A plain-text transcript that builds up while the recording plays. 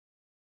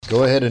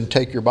Go ahead and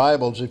take your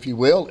Bibles, if you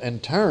will,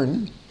 and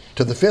turn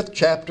to the 5th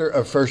chapter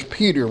of 1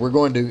 Peter. We're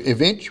going to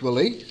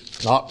eventually,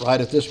 not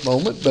right at this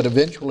moment, but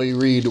eventually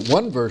read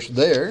one verse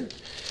there.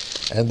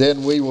 And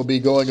then we will be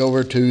going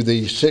over to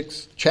the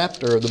 6th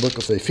chapter of the book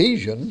of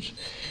Ephesians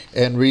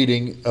and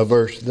reading a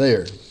verse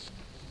there.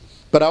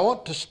 But I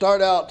want to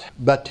start out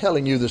by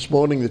telling you this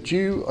morning that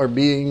you are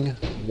being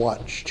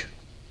watched.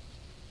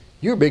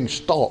 You're being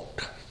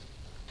stalked.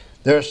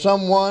 There's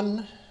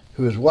someone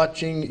who is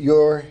watching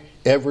your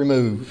every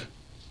move.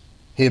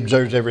 He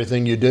observes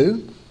everything you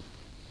do.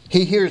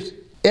 He hears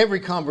every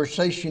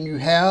conversation you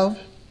have.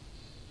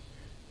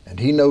 And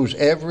he knows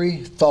every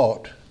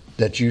thought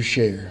that you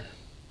share.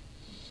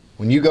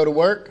 When you go to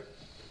work,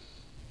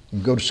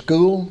 you go to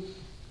school,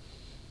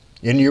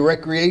 in your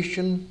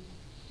recreation,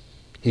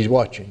 he's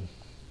watching.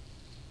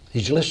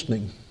 He's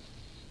listening.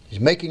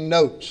 He's making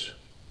notes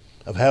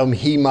of how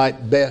he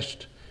might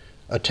best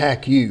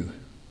attack you.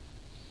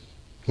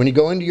 When you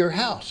go into your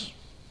house,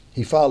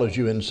 he follows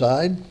you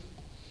inside.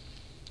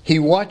 He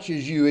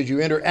watches you as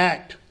you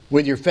interact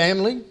with your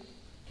family.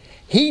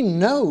 He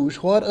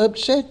knows what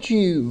upsets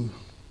you.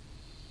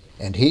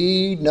 And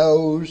he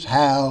knows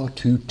how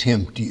to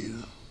tempt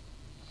you.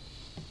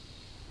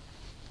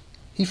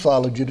 He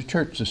followed you to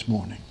church this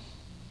morning.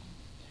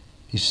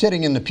 He's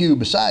sitting in the pew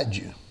beside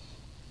you.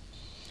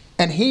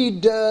 And he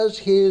does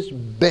his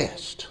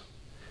best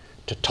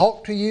to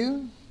talk to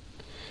you,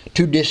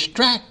 to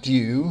distract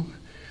you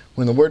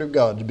when the Word of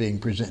God is being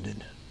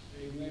presented.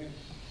 Amen.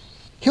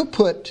 He'll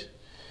put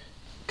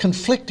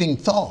conflicting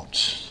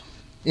thoughts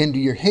into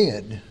your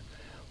head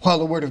while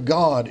the Word of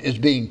God is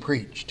being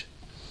preached.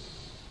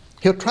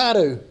 He'll try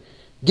to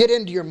get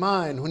into your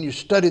mind when you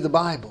study the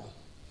Bible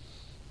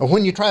or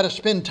when you try to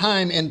spend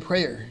time in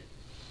prayer.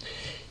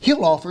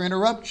 He'll offer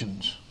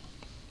interruptions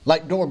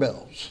like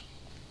doorbells,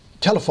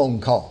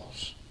 telephone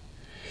calls.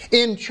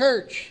 In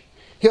church,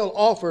 he'll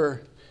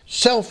offer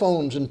cell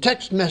phones and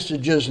text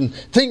messages and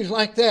things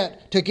like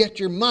that to get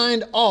your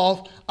mind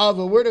off of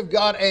the Word of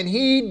God. And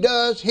he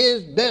does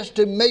his best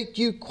to make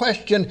you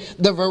question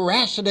the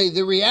veracity,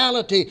 the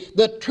reality,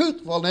 the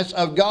truthfulness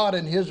of God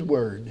and His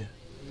Word.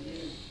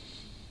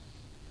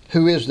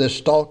 Who is this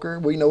stalker?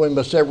 We know him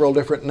by several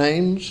different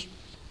names.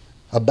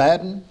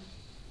 Abaddon,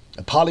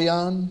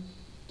 Apollyon,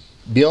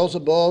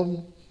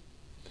 Beelzebub.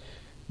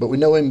 But we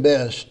know him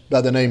best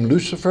by the name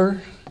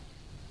Lucifer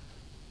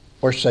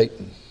or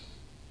Satan.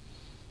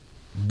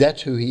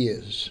 That's who he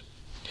is.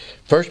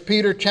 1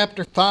 Peter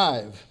chapter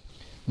 5,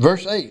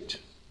 verse 8.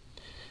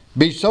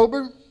 Be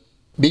sober,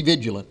 be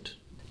vigilant,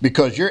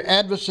 because your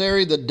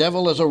adversary, the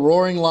devil, as a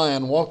roaring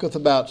lion, walketh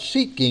about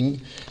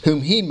seeking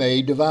whom he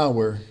may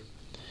devour.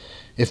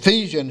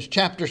 Ephesians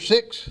chapter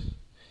 6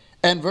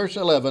 and verse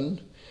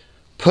 11.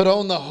 Put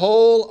on the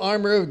whole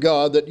armor of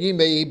God, that ye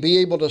may be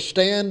able to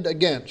stand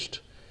against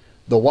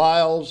the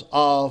wiles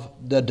of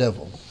the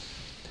devil.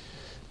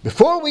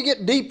 Before we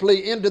get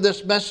deeply into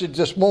this message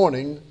this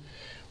morning,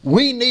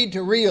 we need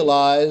to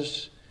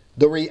realize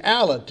the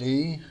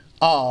reality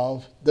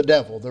of the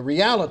devil, the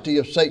reality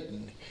of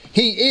Satan.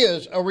 He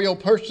is a real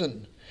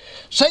person.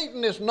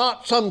 Satan is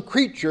not some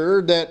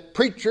creature that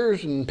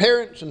preachers and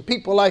parents and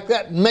people like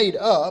that made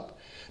up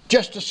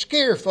just to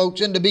scare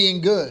folks into being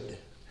good.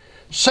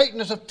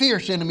 Satan is a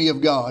fierce enemy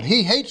of God.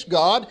 He hates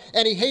God,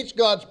 and he hates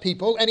God's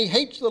people, and he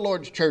hates the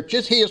Lord's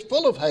churches. He is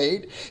full of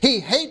hate. He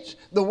hates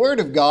the Word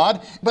of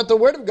God, but the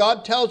Word of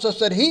God tells us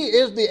that he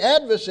is the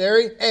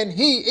adversary and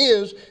he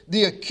is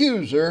the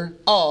accuser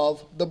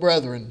of the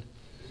brethren.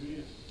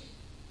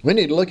 We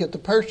need to look at the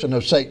person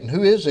of Satan.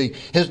 Who is he?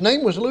 His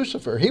name was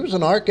Lucifer. He was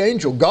an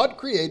archangel. God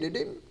created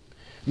him.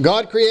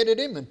 God created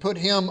him and put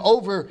him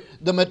over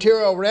the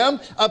material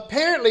realm.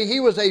 Apparently he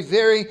was a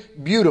very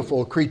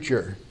beautiful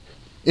creature.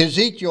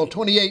 Ezekiel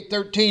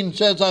 28:13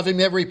 says of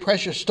him, every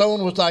precious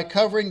stone was thy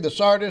covering, the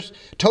sardius,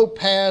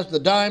 topaz, the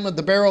diamond,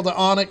 the beryl, the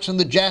onyx, and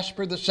the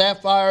jasper, the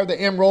sapphire,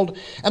 the emerald,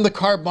 and the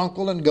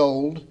carbuncle and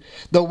gold.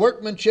 The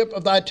workmanship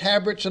of thy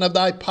tabrets and of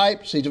thy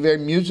pipes. He's a very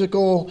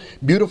musical,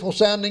 beautiful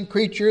sounding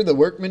creature. The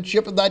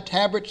workmanship of thy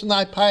tabrets and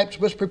thy pipes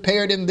was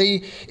prepared in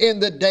thee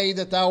in the day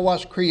that thou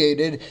wast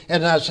created.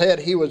 And I said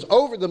he was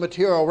over the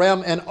material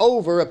realm and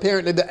over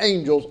apparently the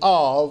angels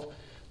of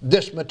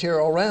this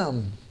material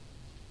realm.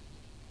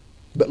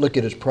 But look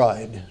at his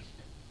pride.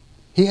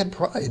 He had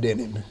pride in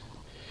him.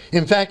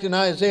 In fact, in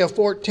Isaiah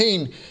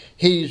 14,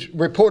 he's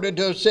reported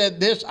to have said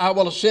this, I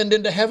will ascend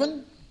into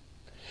heaven.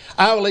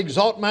 I will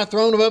exalt my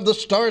throne above the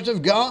stars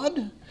of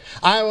God.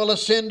 I will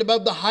ascend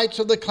above the heights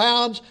of the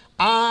clouds.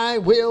 I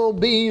will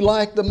be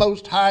like the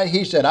Most High.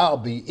 He said, I'll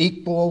be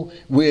equal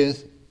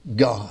with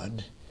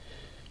God.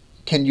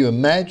 Can you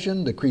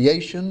imagine the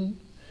creation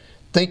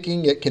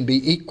thinking it can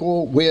be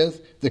equal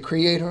with the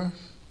Creator?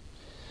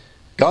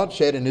 God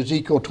said in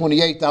Ezekiel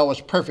 28, thou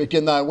wast perfect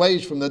in thy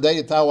ways from the day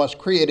that thou wast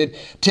created,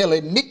 till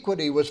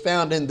iniquity was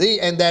found in thee,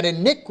 and that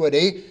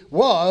iniquity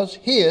was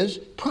his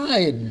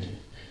pride.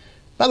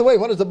 By the way,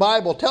 what does the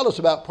Bible tell us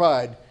about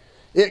pride?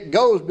 It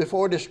goes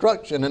before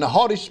destruction, and a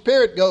haughty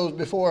spirit goes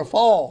before a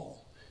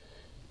fall.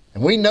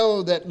 And we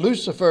know that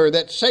Lucifer,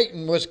 that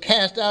Satan was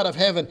cast out of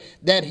heaven,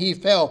 that he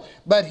fell.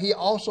 But he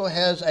also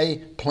has a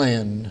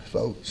plan,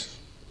 folks.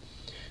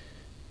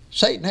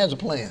 Satan has a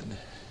plan.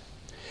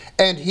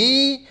 And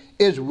he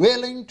is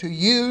willing to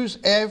use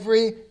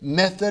every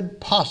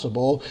method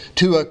possible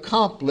to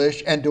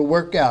accomplish and to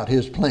work out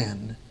his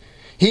plan.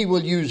 He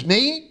will use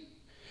me.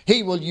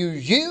 He will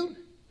use you.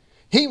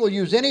 He will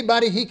use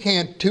anybody he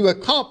can to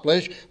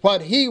accomplish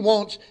what he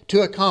wants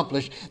to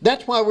accomplish.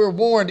 That's why we're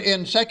warned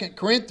in 2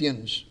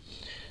 Corinthians.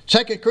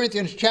 2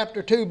 Corinthians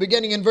chapter 2,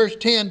 beginning in verse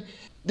 10,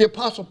 the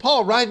Apostle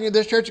Paul, writing to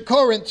this church at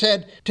Corinth,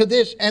 said to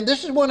this, and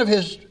this is one of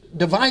his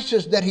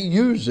devices that he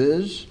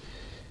uses,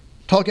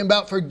 talking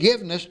about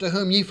forgiveness. To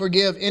whom ye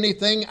forgive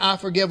anything, I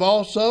forgive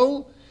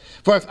also.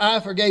 For if I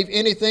forgave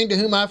anything, to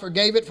whom I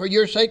forgave it, for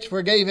your sakes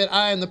forgave it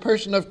I in the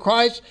person of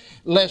Christ,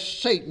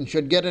 lest Satan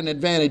should get an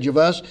advantage of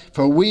us,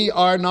 for we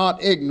are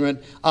not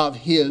ignorant of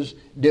his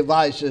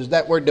devices.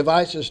 That word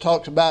devices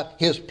talks about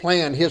his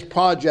plan, his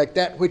project,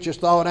 that which is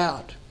thought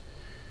out.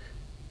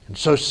 And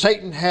so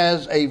Satan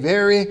has a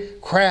very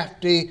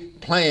crafty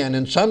plan,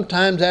 and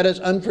sometimes that is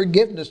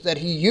unforgiveness that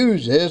he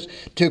uses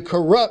to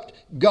corrupt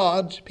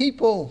God's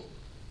people.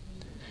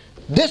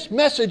 This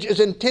message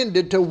is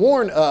intended to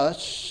warn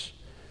us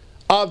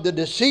of the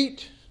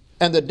deceit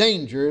and the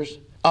dangers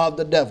of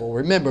the devil.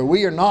 Remember,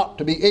 we are not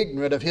to be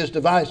ignorant of his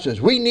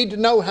devices. We need to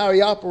know how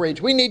he operates.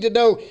 We need to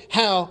know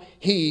how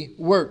he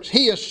works.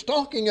 He is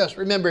stalking us.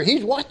 Remember,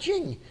 he's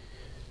watching.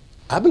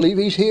 I believe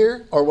he's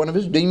here, or one of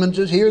his demons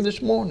is here this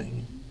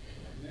morning.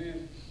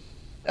 Amen.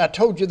 I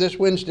told you this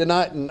Wednesday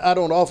night, and I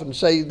don't often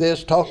say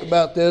this, talk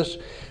about this,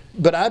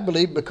 but I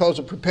believe because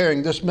of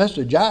preparing this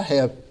message, I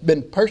have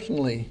been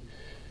personally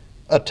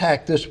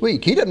attacked this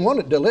week. He doesn't want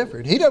it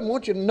delivered. He doesn't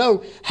want you to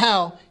know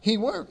how he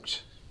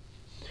works.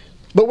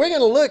 But we're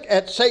going to look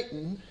at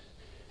Satan,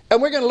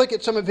 and we're going to look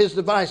at some of his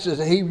devices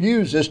that he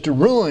uses to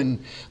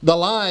ruin the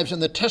lives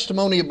and the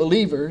testimony of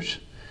believers,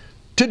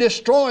 to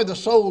destroy the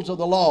souls of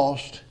the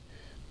lost,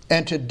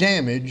 and to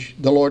damage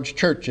the Lord's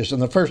churches.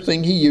 And the first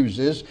thing he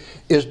uses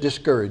is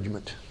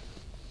discouragement.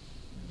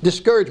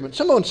 Discouragement.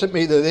 Someone sent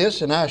me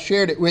this, and I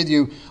shared it with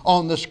you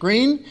on the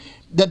screen.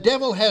 The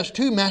devil has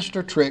two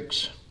master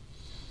tricks.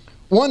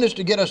 One is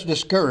to get us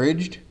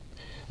discouraged.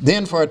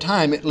 Then for a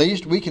time at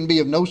least, we can be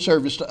of no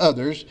service to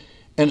others,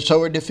 and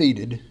so are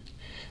defeated.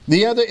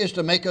 The other is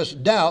to make us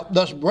doubt,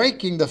 thus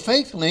breaking the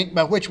faith link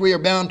by which we are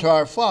bound to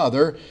our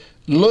Father.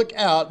 Look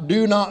out,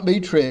 do not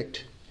be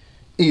tricked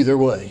either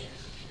way.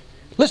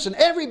 Listen,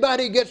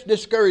 everybody gets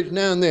discouraged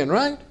now and then,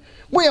 right?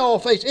 We all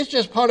face it. It's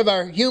just part of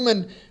our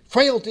human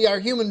frailty, our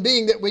human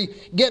being, that we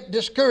get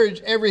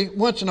discouraged every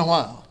once in a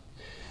while.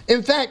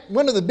 In fact,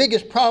 one of the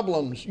biggest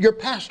problems your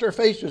pastor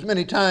faces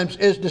many times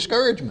is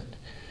discouragement.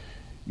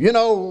 You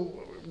know,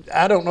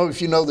 I don't know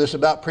if you know this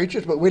about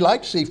preachers, but we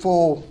like to see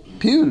full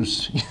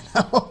pews. You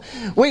know,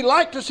 we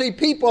like to see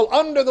people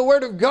under the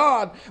Word of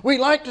God. We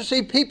like to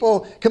see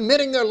people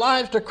committing their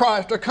lives to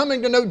Christ or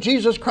coming to know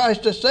Jesus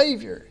Christ as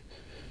Savior.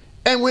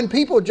 And when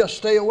people just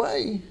stay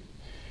away,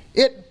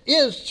 it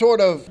is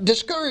sort of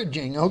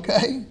discouraging,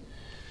 okay?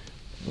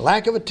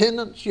 Lack of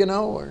attendance, you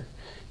know, or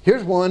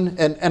here's one,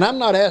 and I'm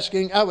not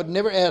asking, I would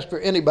never ask for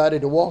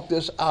anybody to walk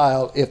this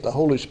aisle if the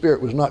Holy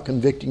Spirit was not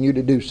convicting you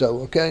to do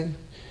so, okay?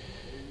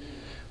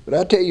 But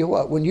I tell you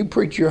what, when you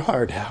preach your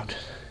heart out,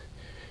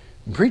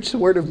 and preach the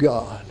Word of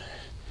God,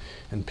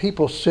 and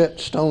people sit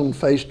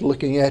stone-faced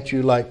looking at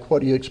you like,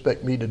 what do you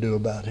expect me to do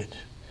about it?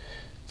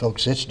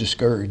 Folks, it's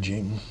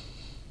discouraging.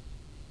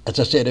 As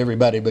I said,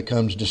 everybody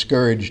becomes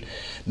discouraged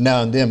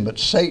now and then, but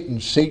Satan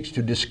seeks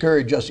to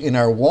discourage us in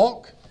our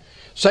walk.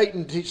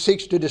 Satan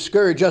seeks to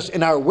discourage us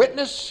in our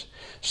witness.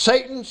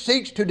 Satan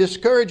seeks to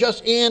discourage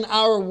us in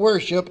our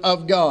worship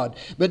of God.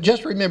 But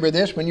just remember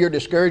this, when you're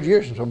discouraged,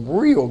 you're in some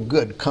real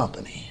good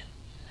company.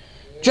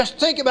 Just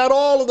think about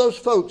all of those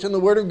folks in the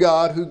Word of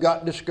God who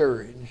got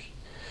discouraged.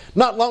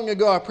 Not long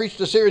ago, I preached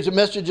a series of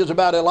messages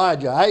about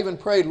Elijah. I even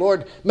prayed,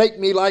 Lord, make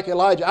me like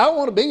Elijah. I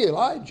want to be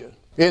Elijah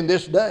in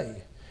this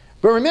day.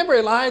 But remember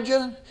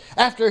Elijah,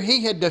 after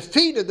he had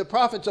defeated the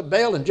prophets of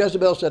Baal, and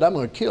Jezebel said, I'm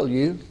going to kill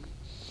you.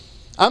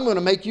 I'm going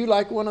to make you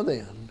like one of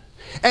them.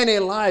 And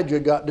Elijah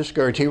got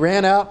discouraged. He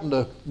ran out in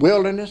the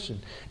wilderness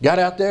and got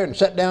out there and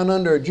sat down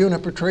under a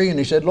juniper tree, and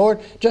he said, Lord,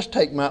 just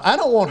take I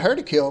don't want her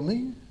to kill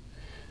me.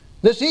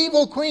 This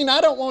evil queen, I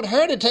don't want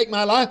her to take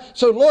my life.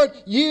 So Lord,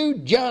 you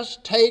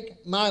just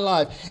take my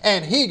life.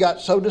 And he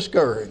got so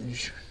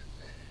discouraged.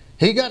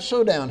 He got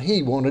so down,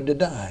 he wanted to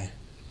die.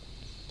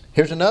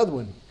 Here's another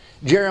one.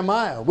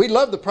 Jeremiah. We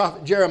love the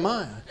prophet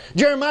Jeremiah.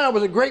 Jeremiah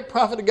was a great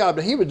prophet of God,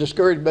 but he was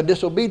discouraged by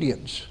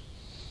disobedience.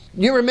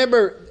 You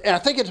remember, I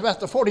think it's about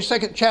the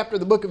 42nd chapter of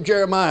the book of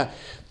Jeremiah.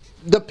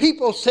 The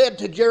people said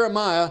to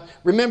Jeremiah,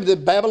 remember the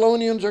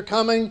Babylonians are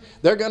coming,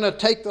 they're going to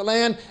take the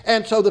land.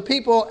 And so the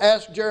people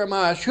asked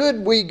Jeremiah,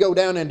 should we go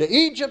down into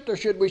Egypt or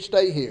should we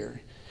stay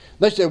here?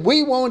 They said,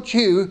 we want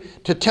you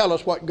to tell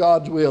us what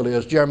God's will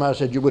is. Jeremiah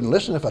said, you wouldn't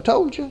listen if I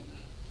told you.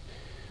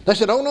 They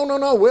said, oh,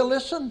 no, we'll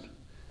listen.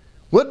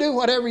 We'll do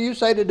whatever you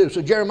say to do.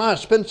 So Jeremiah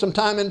spends some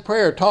time in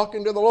prayer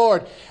talking to the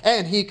Lord.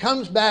 And he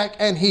comes back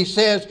and he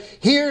says,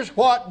 here's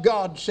what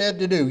God said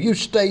to do. You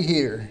stay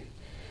here.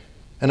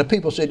 And the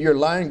people said, you're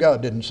lying.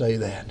 God didn't say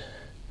that.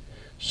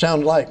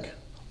 Sounds like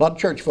a lot of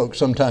church folks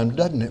sometimes,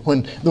 doesn't it?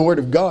 When the Word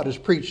of God is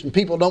preached and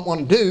people don't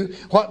want to do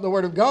what the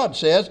Word of God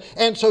says.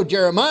 And so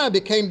Jeremiah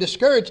became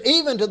discouraged,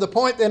 even to the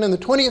point that in the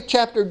 20th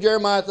chapter of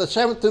Jeremiah, the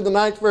 7th through the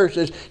 9th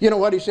verses, you know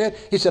what he said?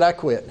 He said, I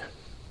quit.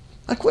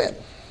 I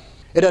quit.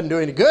 It doesn't do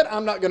any good.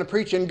 I'm not going to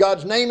preach in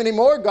God's name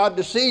anymore. God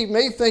deceived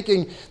me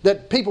thinking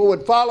that people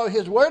would follow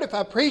His Word if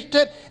I preached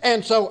it.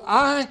 And so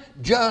I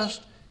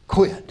just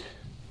quit.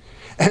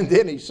 And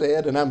then he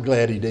said, and I'm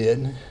glad he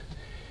did,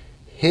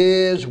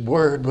 His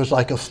Word was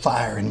like a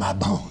fire in my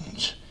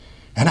bones.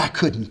 And I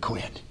couldn't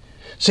quit.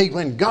 See,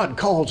 when God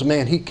calls a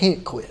man, he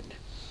can't quit.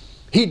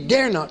 He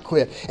dare not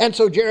quit. And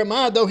so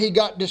Jeremiah, though he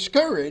got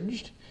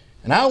discouraged,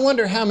 and I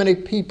wonder how many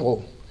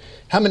people,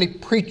 how many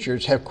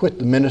preachers have quit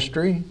the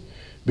ministry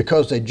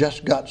because they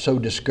just got so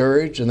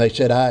discouraged and they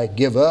said, I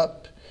give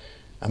up.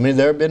 I mean,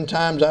 there have been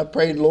times I've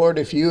prayed, Lord,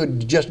 if you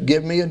would just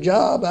give me a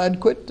job, I'd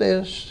quit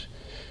this.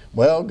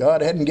 Well,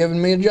 God hadn't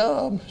given me a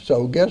job,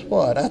 so guess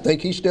what? I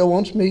think He still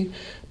wants me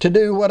to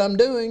do what I'm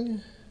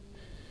doing.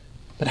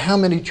 But how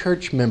many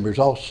church members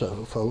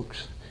also,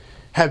 folks,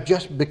 have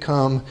just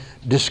become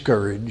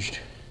discouraged?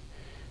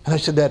 And they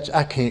said,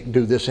 I can't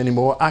do this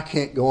anymore. I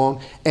can't go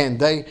on. And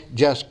they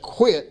just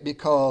quit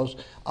because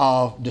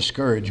of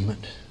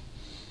discouragement.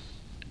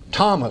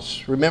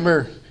 Thomas,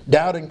 remember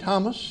doubting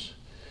Thomas?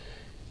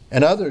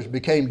 And others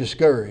became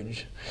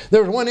discouraged.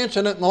 There was one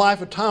incident in the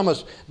life of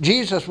Thomas.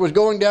 Jesus was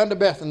going down to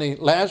Bethany.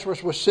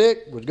 Lazarus was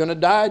sick, was going to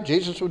die.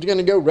 Jesus was going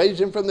to go raise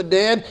him from the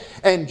dead.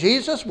 And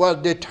Jesus was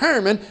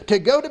determined to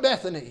go to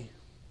Bethany.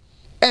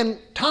 And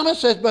Thomas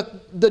says,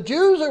 but the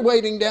Jews are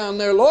waiting down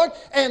there, Lord,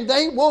 and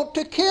they want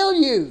to kill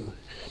you.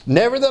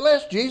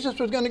 Nevertheless, Jesus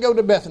was going to go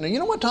to Bethany. You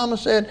know what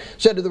Thomas said?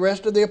 Said to the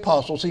rest of the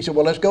apostles, he said,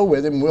 well, let's go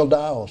with him and we'll die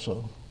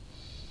also.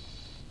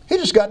 He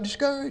just got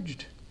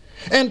discouraged.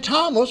 And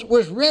Thomas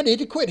was ready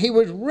to quit. He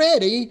was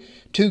ready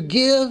to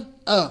give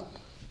up.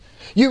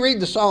 You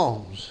read the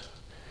Psalms.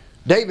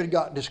 David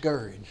got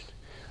discouraged.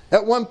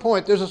 At one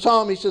point, there's a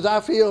psalm, he says, I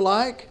feel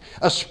like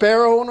a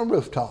sparrow on a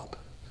rooftop.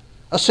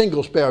 A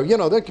single sparrow. You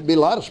know, there could be a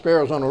lot of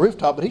sparrows on a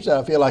rooftop, but he said,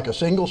 I feel like a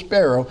single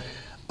sparrow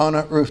on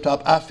a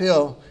rooftop. I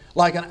feel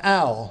like an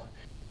owl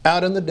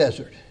out in the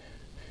desert.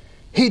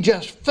 He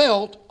just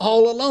felt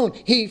all alone.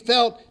 He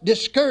felt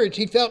discouraged.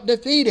 He felt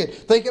defeated.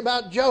 Think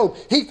about Job.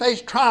 He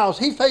faced trials.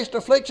 He faced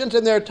afflictions.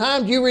 And there are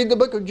times you read the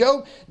book of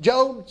Job.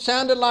 Job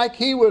sounded like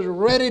he was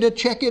ready to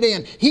check it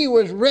in. He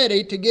was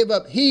ready to give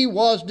up. He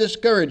was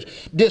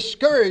discouraged.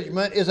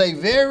 Discouragement is a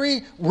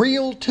very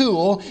real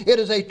tool. It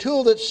is a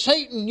tool that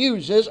Satan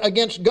uses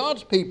against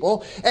God's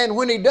people. And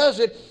when he does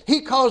it, he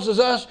causes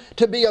us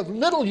to be of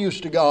little use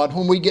to God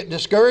when we get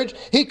discouraged.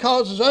 He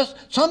causes us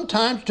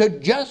sometimes to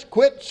just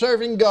quit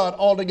serving God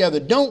altogether.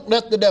 Don't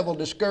let the devil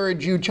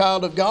discourage you,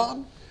 child of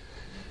God.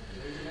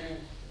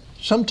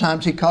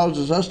 Sometimes he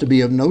causes us to be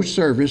of no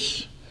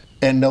service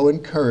and no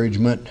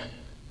encouragement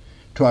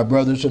to our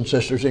brothers and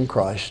sisters in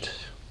Christ.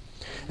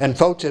 And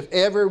folks, if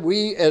ever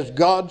we as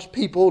God's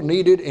people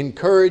needed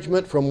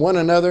encouragement from one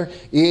another,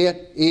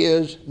 it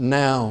is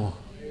now.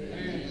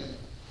 Amen.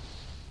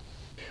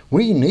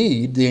 We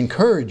need the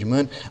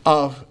encouragement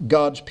of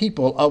God's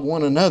people, of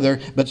one another,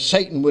 but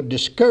Satan would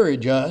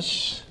discourage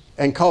us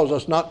and cause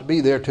us not to be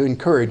there to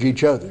encourage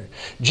each other.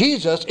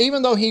 Jesus,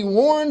 even though He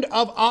warned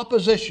of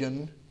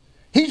opposition,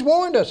 He's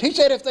warned us. He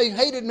said, if they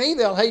hated me,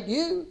 they'll hate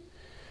you.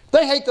 If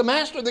they hate the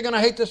master, they're going to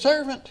hate the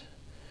servant.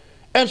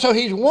 And so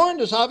He's warned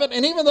us of it.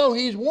 And even though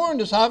He's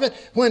warned us of it,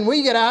 when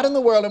we get out in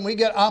the world and we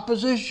get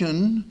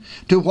opposition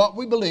to what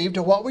we believe,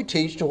 to what we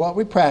teach, to what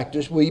we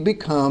practice, we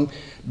become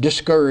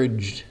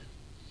discouraged.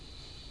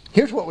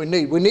 Here's what we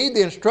need. We need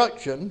the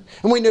instruction,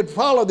 and we need to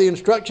follow the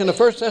instruction of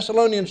 1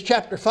 Thessalonians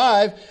chapter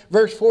 5,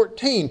 verse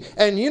 14.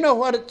 And you know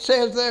what it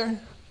says there?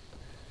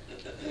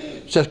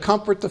 It says,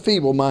 comfort the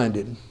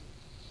feeble-minded.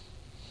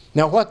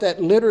 Now what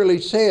that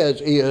literally says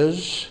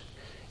is,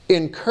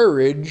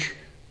 encourage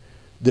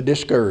the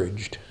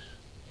discouraged.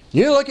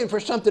 You're looking for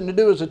something to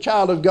do as a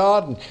child of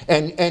God,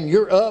 and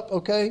you're up,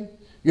 okay?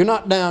 You're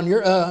not down,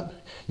 you're up.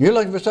 You're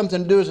looking for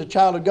something to do as a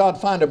child of God.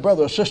 Find a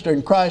brother or sister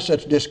in Christ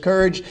that's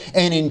discouraged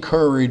and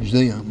encourage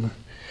them.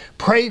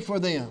 Pray for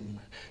them.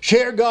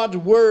 Share God's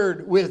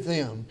Word with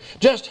them.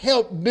 Just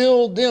help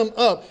build them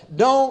up.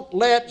 Don't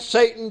let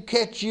Satan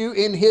catch you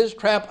in his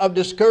trap of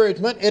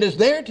discouragement. It is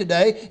there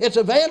today. It's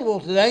available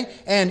today.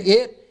 And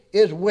it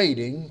is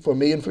waiting for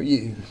me and for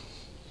you.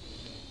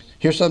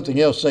 Here's something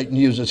else Satan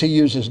uses. He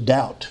uses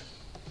doubt.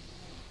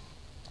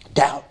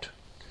 Doubt.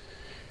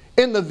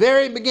 In the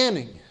very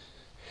beginning,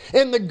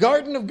 in the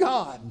garden of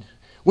God,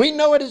 we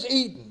know it is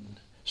Eden.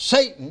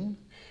 Satan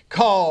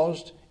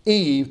caused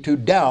Eve to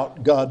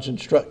doubt God's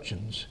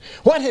instructions.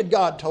 What had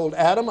God told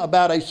Adam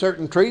about a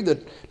certain tree,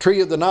 the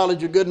tree of the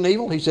knowledge of good and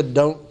evil? He said,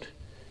 don't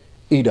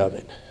eat of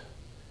it.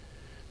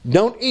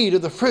 Don't eat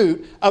of the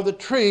fruit of the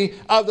tree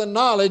of the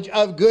knowledge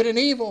of good and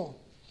evil.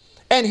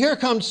 And here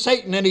comes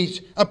Satan, and he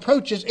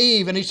approaches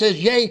Eve, and he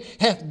says, yea,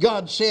 hath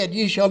God said,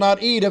 ye shall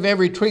not eat of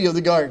every tree of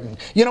the garden.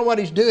 You know what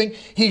he's doing?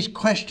 He's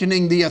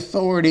questioning the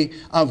authority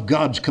of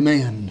God's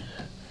command.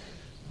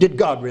 Did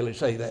God really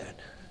say that?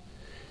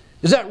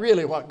 Is that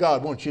really what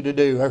God wants you to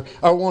do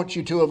or wants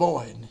you to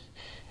avoid?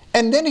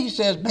 And then he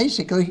says,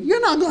 basically, you're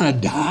not going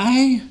to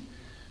die.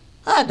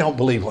 I don't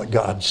believe what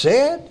God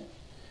said.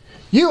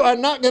 You are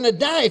not going to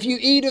die if you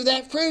eat of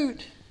that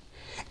fruit.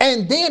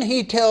 And then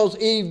he tells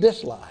Eve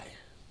this lie.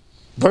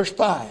 Verse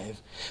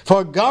 5,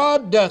 for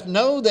God doth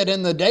know that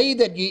in the day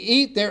that ye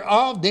eat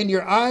thereof, then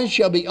your eyes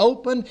shall be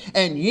opened,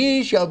 and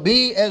ye shall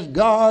be as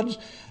gods,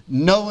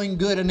 knowing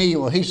good and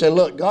evil. He said,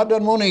 look, God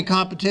doesn't want any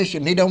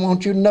competition. He don't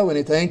want you to know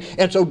anything.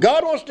 And so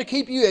God wants to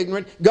keep you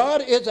ignorant.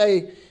 God is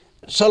a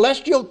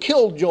celestial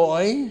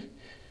killjoy,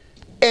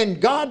 and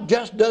God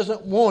just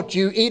doesn't want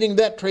you eating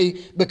that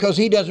tree because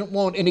he doesn't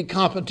want any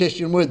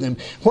competition with him.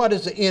 What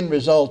is the end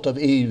result of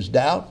Eve's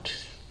doubt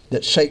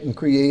that Satan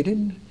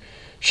created?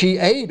 She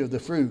ate of the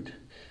fruit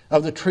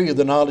of the tree of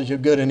the knowledge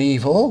of good and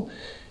evil.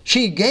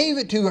 She gave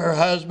it to her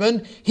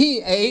husband.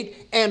 He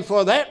ate. And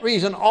for that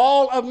reason,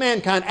 all of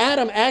mankind,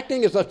 Adam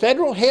acting as the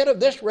federal head of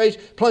this race,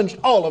 plunged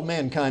all of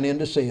mankind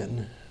into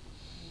sin.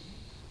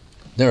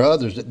 There are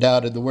others that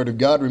doubted the word of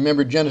God.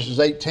 Remember Genesis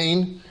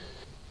 18?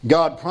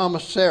 God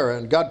promised Sarah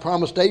and God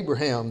promised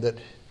Abraham that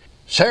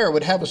Sarah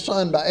would have a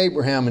son by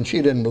Abraham, and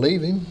she didn't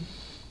believe him.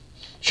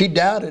 She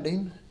doubted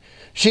him.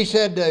 She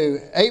said to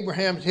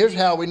Abraham, here's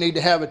how we need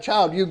to have a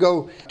child. You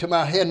go to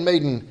my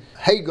handmaiden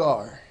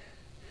Hagar.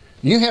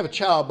 You have a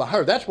child by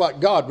her. That's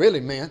what God really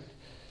meant.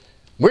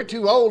 We're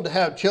too old to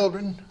have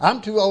children. I'm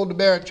too old to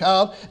bear a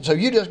child. So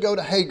you just go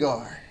to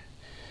Hagar.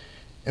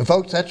 And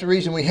folks, that's the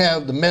reason we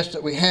have the mess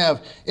that we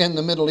have in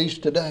the Middle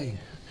East today.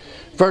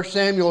 1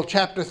 Samuel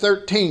chapter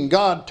 13,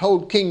 God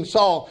told King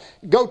Saul,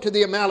 go to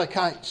the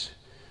Amalekites.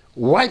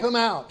 Wipe them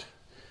out.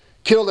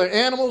 Kill their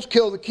animals,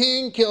 kill the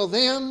king, kill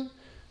them.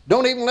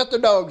 Don't even let the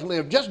dogs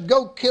live. Just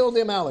go kill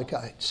the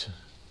Amalekites.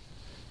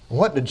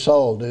 What did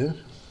Saul do?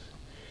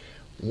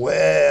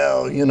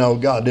 Well, you know,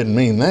 God didn't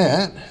mean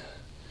that.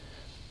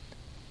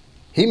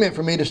 He meant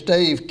for me to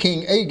save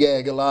King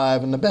Agag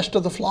alive and the best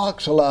of the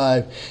flocks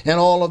alive and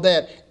all of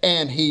that.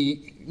 And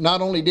he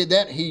not only did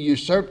that, he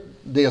usurped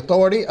the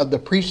authority of the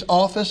priest's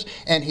office,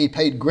 and he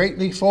paid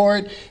greatly for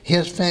it.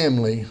 His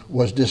family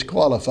was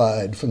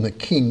disqualified from the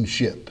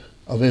kingship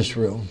of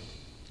Israel.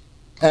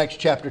 Acts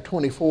chapter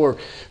 24,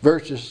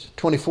 verses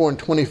 24 and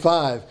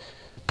 25.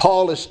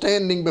 Paul is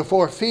standing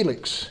before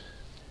Felix.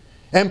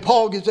 And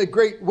Paul gives a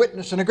great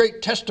witness and a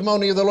great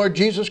testimony of the Lord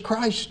Jesus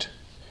Christ.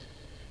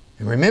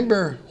 And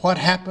remember what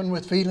happened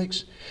with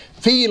Felix?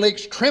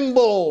 Felix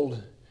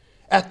trembled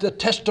at the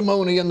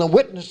testimony and the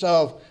witness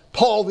of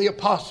Paul the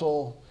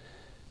apostle.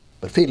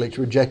 But Felix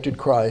rejected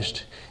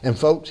Christ. And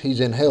folks, he's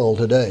in hell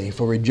today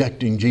for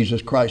rejecting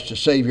Jesus Christ as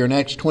Savior. In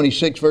Acts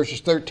 26, verses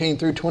 13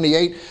 through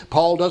 28,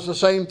 Paul does the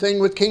same thing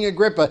with King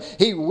Agrippa.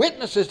 He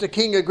witnesses to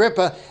King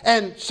Agrippa,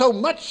 and so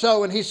much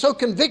so, and he's so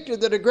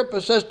convicted that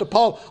Agrippa says to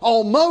Paul,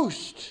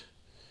 almost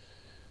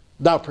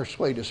thou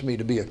persuadest me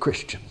to be a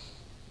Christian.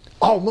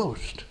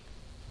 Almost.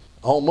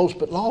 Almost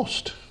but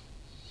lost.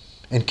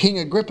 And King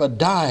Agrippa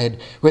died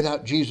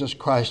without Jesus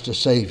Christ as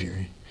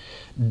Savior.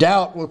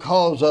 Doubt will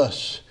cause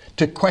us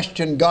to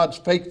question God's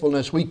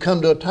faithfulness. We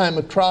come to a time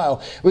of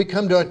trial. We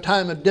come to a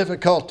time of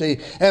difficulty,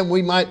 and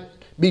we might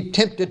be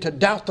tempted to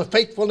doubt the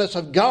faithfulness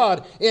of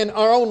God in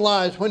our own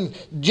lives when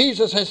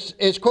Jesus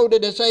is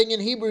quoted as saying in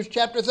Hebrews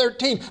chapter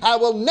 13, I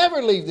will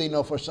never leave thee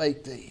nor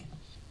forsake thee.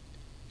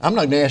 I'm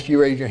not going to ask you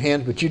to raise your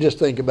hands, but you just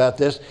think about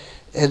this.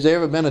 Has there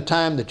ever been a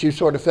time that you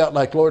sort of felt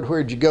like, Lord,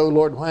 where'd you go?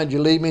 Lord, why'd you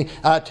leave me?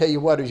 I tell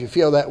you what, as you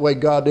feel that way,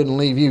 God didn't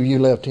leave you, you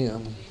left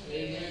him.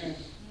 Amen.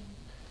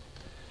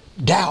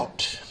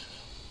 Doubt.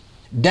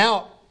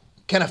 Doubt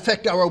can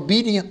affect our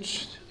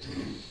obedience.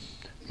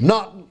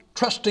 Not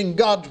trusting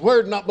God's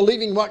word, not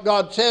believing what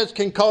God says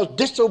can cause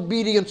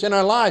disobedience in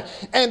our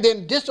life. And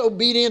then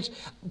disobedience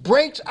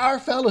breaks our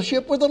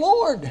fellowship with the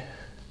Lord.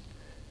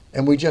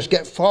 And we just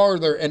get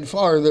farther and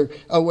farther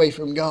away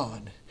from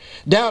God.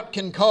 Doubt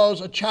can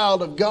cause a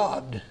child of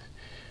God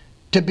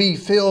to be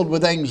filled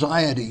with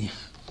anxiety.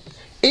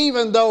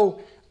 Even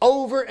though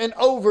over and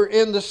over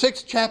in the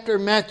 6th chapter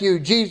of Matthew,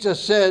 Jesus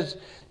says,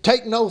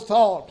 take no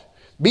thought.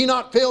 Be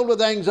not filled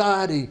with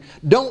anxiety.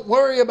 Don't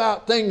worry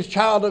about things,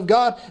 child of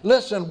God.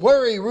 Listen,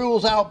 worry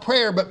rules out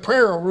prayer, but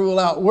prayer will rule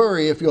out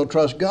worry if you'll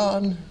trust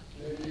God.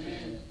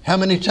 Amen. How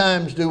many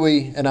times do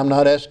we, and I'm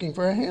not asking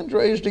for our hands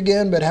raised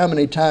again, but how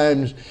many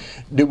times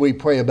do we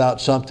pray about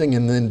something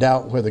and then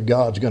doubt whether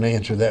God's going to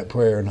answer that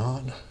prayer or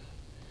not?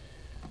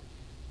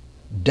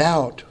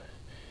 Doubt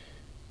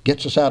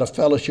gets us out of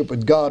fellowship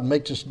with God,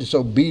 makes us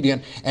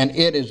disobedient, and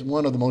it is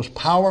one of the most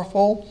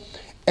powerful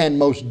and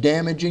most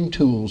damaging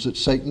tools that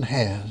Satan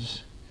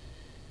has.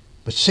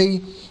 But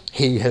see,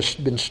 he has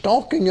been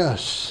stalking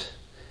us,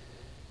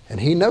 and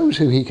he knows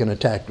who he can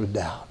attack with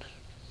doubt.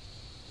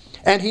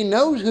 And he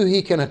knows who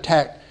he can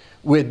attack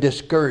with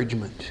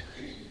discouragement.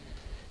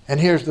 And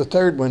here's the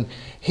third one.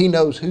 He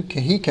knows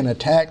he can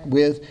attack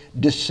with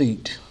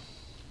deceit.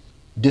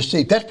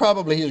 Deceit. That's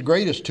probably his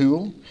greatest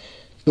tool.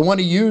 The one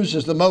he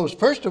uses the most.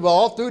 First of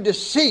all, through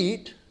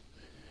deceit,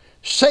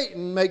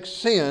 Satan makes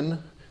sin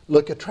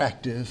look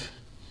attractive.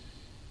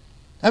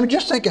 I mean,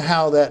 just think of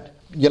how that,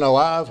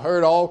 I've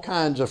heard all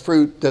kinds of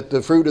fruit, that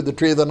the fruit of the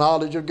tree of the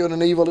knowledge of good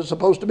and evil is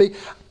supposed to be.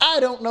 I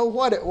don't know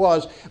what it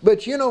was,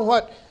 but you know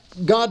what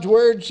God's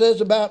Word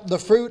says about the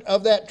fruit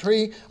of that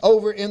tree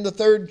over in the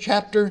 3rd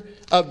chapter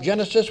of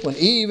Genesis when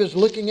Eve is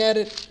looking at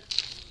it?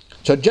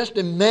 So just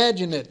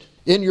imagine it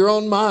in your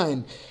own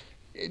mind.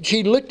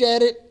 She looked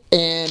at it,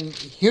 and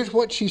here's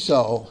what she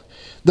saw.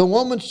 The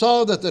woman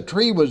saw that the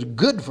tree was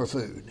good for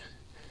food.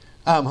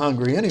 I'm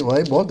hungry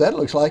anyway. Boy, that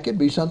looks like it'd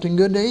be something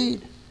good to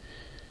eat.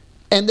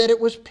 And that it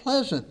was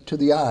pleasant to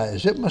the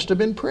eyes. It must have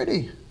been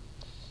pretty.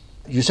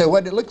 You say,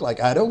 what did it look like?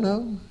 I don't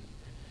know.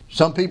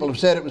 Some people have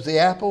said it was the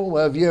apple.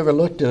 Well, have you ever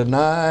looked at a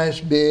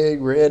nice,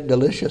 big, red,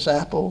 delicious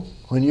apple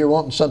when you're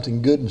wanting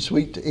something good and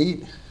sweet to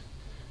eat?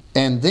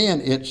 And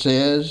then it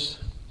says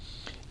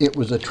it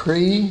was a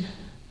tree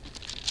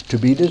to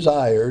be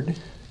desired,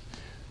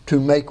 to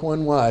make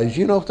one wise.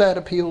 You know what that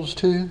appeals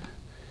to?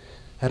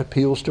 That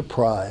appeals to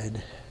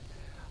pride.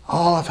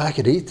 Oh, if I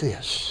could eat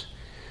this.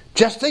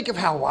 Just think of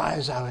how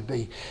wise I would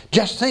be.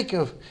 Just think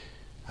of,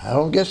 I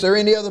don't guess there are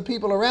any other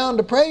people around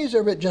to praise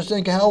her, but just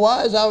think of how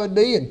wise I would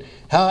be and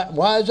how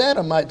wise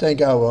Adam might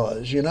think I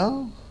was,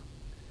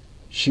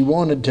 She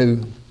wanted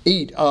to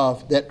eat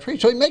off that tree.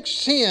 So he makes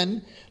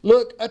sin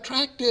look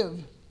attractive.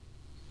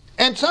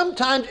 And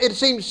sometimes it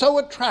seems so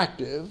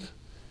attractive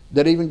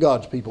that even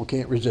God's people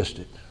can't resist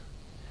it.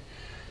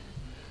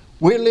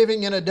 We're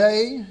living in a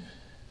day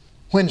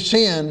when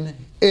sin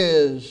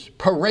is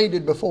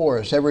paraded before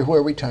us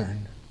everywhere we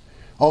turn.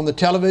 On the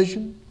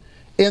television,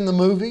 in the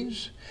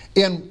movies,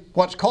 in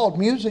what's called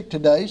music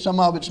today. Some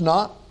of it's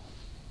not.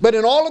 But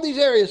in all of these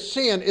areas,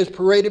 sin is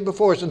paraded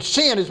before us. And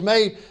sin is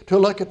made to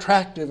look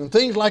attractive. And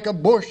things like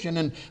abortion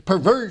and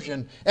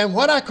perversion. And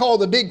what I call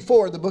the big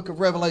four of the book of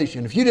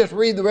Revelation. If you just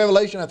read the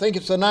Revelation, I think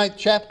it's the 9th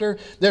chapter.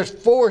 There's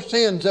 4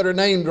 sins that are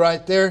named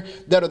right there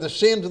that are the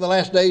sins of the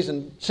last days.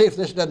 And see if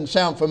this doesn't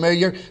sound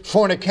familiar.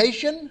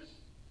 Fornication,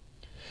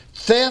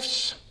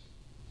 thefts,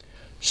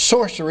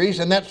 sorceries.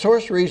 And that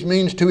sorceries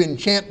means to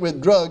enchant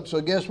with drugs.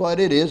 So guess what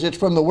it is? It's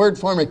from the word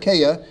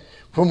pharmakeia,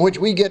 from which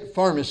we get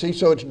pharmacy,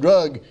 so it's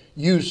drug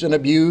use and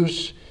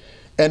abuse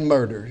and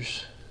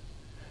murders.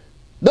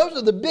 Those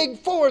are the big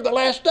 4 of the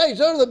last days.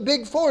 Those are the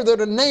big 4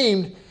 that are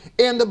named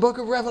in the book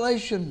of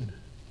Revelation.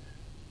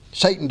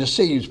 Satan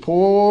deceives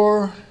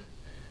poor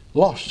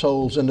lost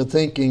souls into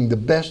thinking the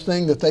best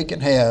thing that they can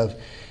have.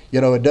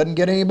 It doesn't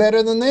get any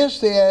better than this,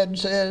 the ad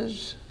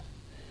says.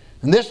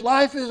 And this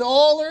life is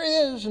all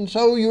there is. And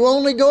so you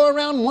only go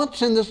around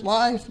once in this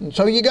life. And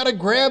so you got to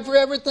grab for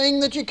everything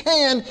that you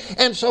can.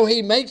 And so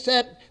he makes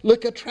that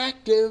look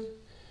attractive.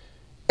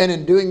 And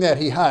in doing that,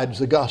 he hides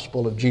the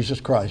gospel of Jesus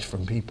Christ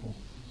from people.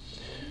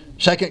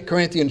 2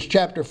 Corinthians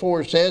chapter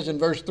 4 says in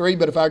verse 3,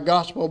 "But if our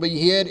gospel be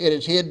hid, it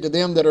is hid to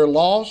them that are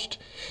lost,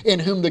 in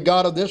whom the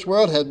God of this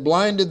world hath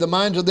blinded the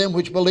minds of them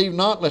which believe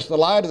not, lest the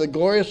light of the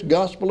glorious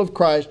gospel of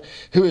Christ,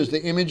 who is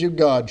the image of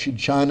God,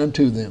 should shine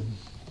unto them."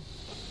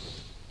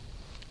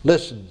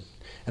 Listen,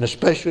 and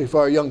especially for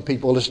our young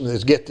people, listen to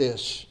this, get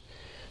this.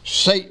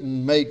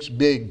 Satan makes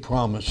big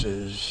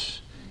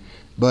promises,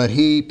 but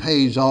he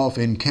pays off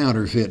in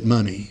counterfeit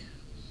money.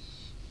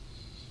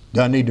 Do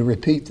I need to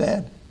repeat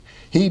that?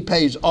 He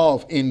pays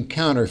off in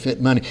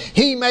counterfeit money.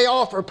 He may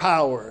offer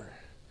power,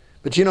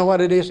 but you know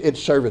what it is?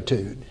 It's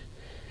servitude.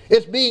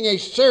 It's being a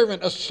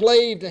servant, a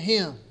slave to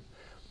him.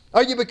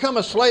 Or you become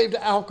a slave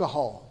to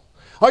alcohol.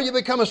 Or you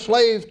become a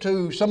slave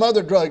to some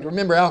other drug.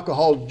 Remember,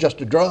 alcohol is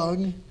just a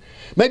drug.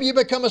 Maybe you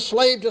become a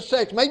slave to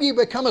sex. Maybe you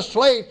become a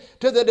slave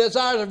to the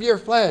desires of your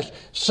flesh.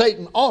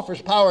 Satan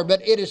offers power,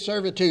 but it is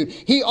servitude.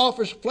 He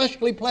offers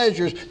fleshly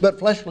pleasures, but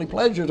fleshly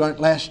pleasures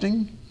aren't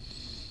lasting.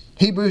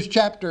 Hebrews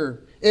chapter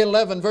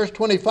 11 verse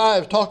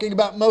 25, talking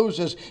about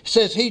Moses,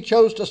 says he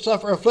chose to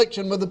suffer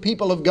affliction with the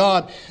people of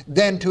God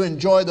than to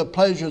enjoy the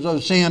pleasures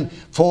of sin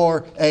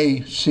for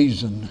a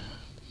season.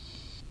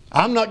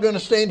 I'm not going to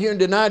stand here and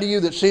deny to you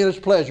that sin is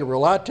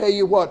pleasurable. I tell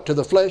you what, to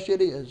the flesh it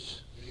is.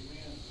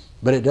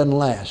 But it doesn't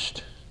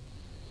last.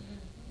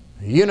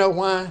 You know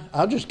why?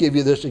 I'll just give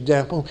you this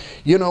example.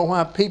 You know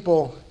why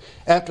people,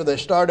 after they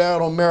start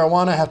out on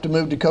marijuana, have to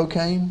move to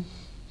cocaine?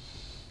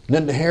 And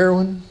then to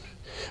heroin?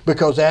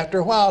 Because after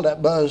a while,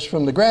 that buzz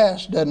from the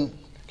grass doesn't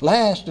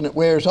last and it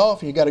wears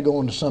off. And you got to go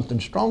into something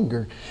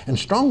stronger and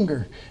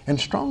stronger and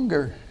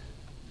stronger.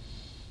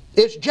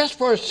 It's just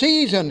for a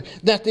season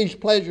that these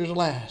pleasures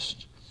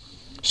last.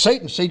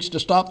 Satan seeks to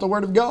stop the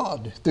Word of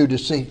God through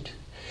deceit.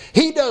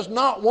 He does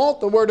not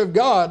want the Word of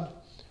God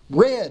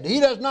read.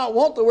 He does not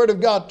want the Word of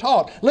God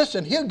taught.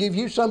 Listen, he'll give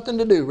you something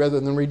to do rather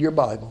than read your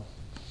Bible.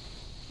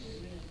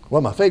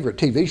 Well, my favorite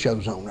TV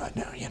show's on right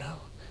now,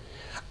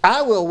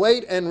 I will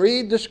wait and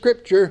read the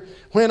Scripture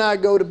when I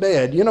go to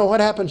bed. You know what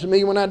happens to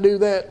me when I do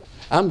that?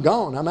 I'm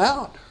gone. I'm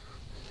out.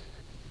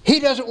 He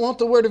doesn't want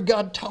the Word of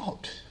God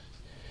taught.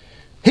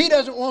 He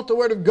doesn't want the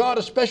Word of God,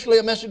 especially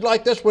a message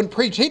like this one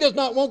preached. He does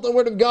not want the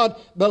Word of God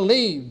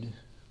believed.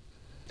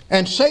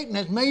 And Satan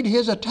has made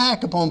his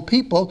attack upon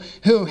people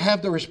who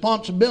have the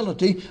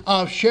responsibility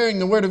of sharing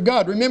the Word of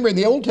God. Remember, in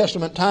the Old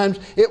Testament times,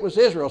 it was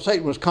Israel.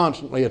 Satan was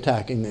constantly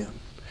attacking them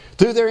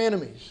through their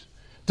enemies,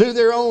 through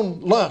their own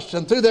lusts,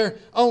 and through their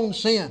own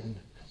sin.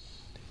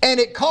 And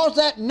it caused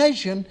that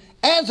nation,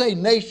 as a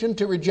nation,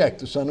 to reject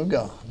the Son of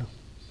God.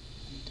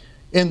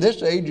 In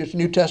this age, it's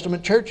New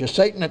Testament churches.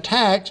 Satan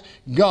attacks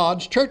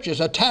God's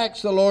churches,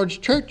 attacks the Lord's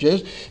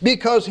churches,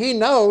 because he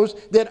knows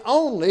that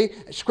only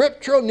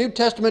scriptural New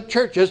Testament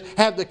churches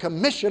have the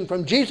commission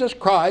from Jesus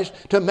Christ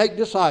to make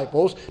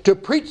disciples, to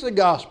preach the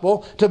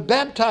gospel, to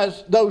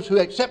baptize those who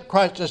accept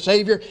Christ as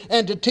Savior,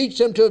 and to teach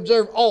them to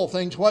observe all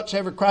things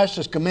whatsoever Christ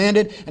has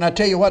commanded. And I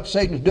tell you what,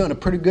 Satan's doing a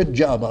pretty good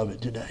job of it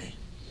today.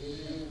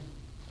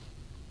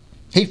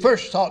 He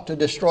first sought to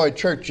destroy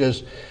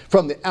churches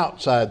from the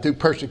outside through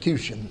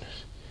persecution.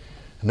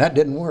 And that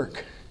didn't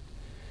work.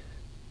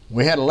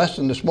 We had a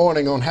lesson this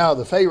morning on how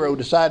the Pharaoh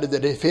decided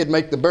that if he'd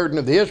make the burden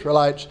of the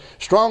Israelites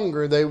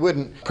stronger, they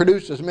wouldn't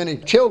produce as many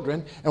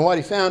children. And what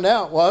he found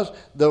out was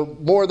the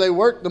more they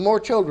worked, the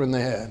more children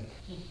they had.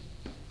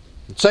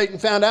 Satan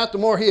found out the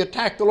more he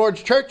attacked the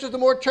Lord's churches, the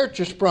more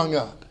churches sprung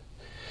up.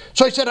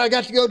 So he said, I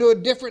got to go to a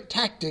different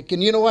tactic.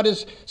 And you know what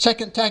his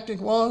second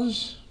tactic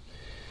was?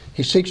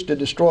 He seeks to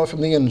destroy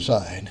from the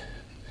inside.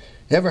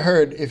 You ever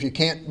heard, if you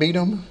can't beat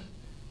them,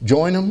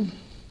 join them?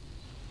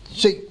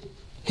 See,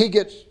 he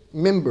gets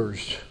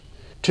members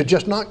to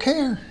just not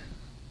care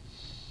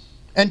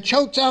and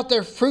chokes out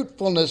their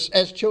fruitfulness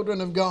as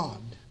children of God.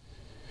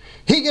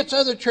 He gets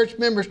other church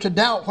members to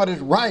doubt what is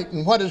right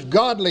and what is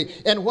godly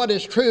and what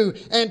is true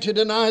and to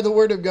deny the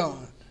Word of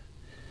God.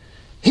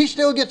 He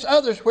still gets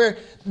others where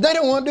they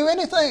don't want to do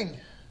anything.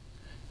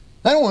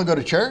 They don't want to go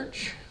to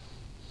church.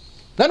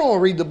 They don't want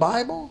to read the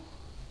Bible.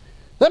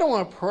 They don't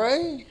want to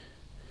pray.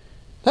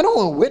 They don't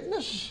want to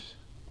witness.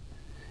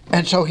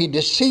 And so he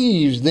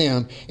deceives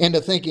them into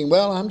thinking,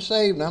 well, I'm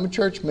saved and I'm a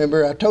church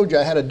member. I told you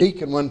I had a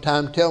deacon one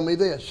time tell me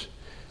this.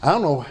 I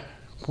don't know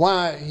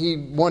why he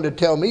wanted to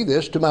tell me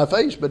this to my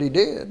face, but he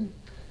did.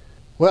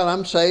 Well,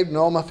 I'm saved and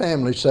all my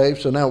family's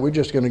saved, so now we're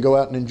just going to go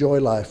out and enjoy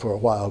life for a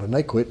while. And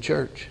they quit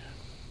church.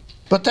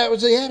 But that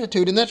was the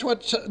attitude. And that's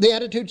what the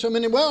attitude so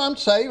many, well, I'm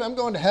saved, I'm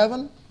going to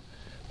heaven.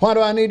 Why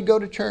do I need to go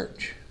to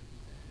church?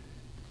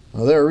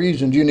 Well, there are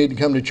reasons you need to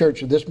come to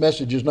church. This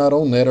message is not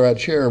on that, or I'd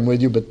share them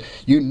with you, but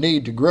you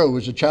need to grow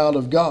as a child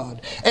of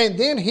God. And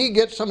then he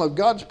gets some of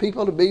God's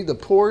people to be the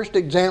poorest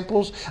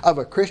examples of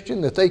a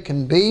Christian that they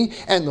can be,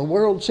 and the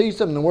world sees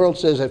them, and the world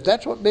says, if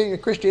that's what being a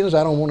Christian is,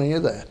 I don't want any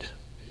of that.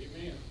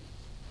 Amen.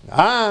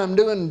 I'm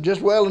doing just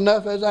well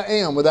enough as I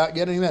am without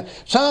getting that.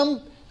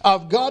 Some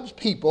of God's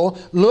people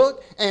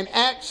look and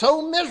act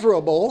so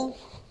miserable,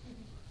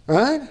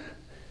 right?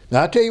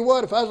 Now, I tell you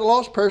what, if I was a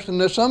lost person,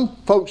 there's some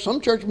folks, some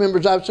church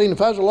members I've seen,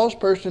 if I was a lost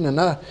person and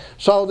I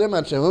saw them,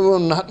 I'd say, well,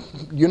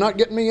 you're not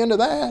getting me into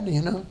that,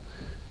 you know.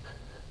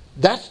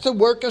 That's the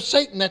work of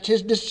Satan. That's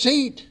his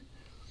deceit.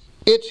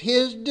 It's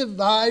his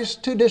device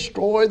to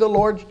destroy the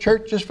Lord's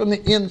churches from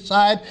the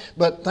inside.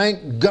 But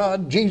thank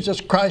God, Jesus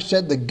Christ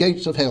said the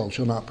gates of hell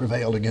shall not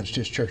prevail against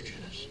his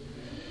churches.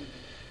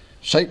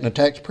 Satan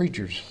attacks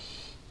preachers.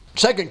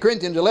 2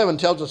 Corinthians 11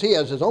 tells us he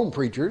has his own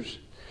preachers.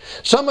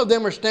 Some of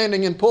them are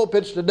standing in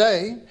pulpits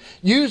today,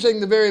 using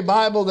the very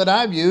Bible that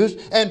I've used,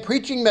 and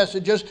preaching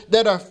messages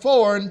that are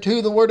foreign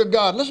to the Word of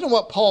God. Listen to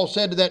what Paul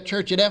said to that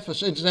church at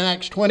Ephesus in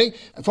Acts 20.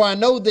 For I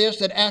know this,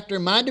 that after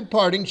my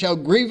departing shall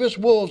grievous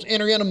wolves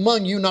enter in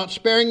among you, not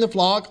sparing the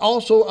flock.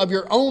 Also of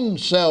your own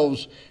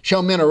selves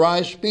shall men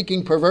arise,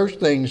 speaking perverse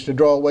things to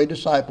draw away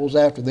disciples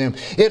after them.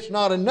 It's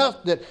not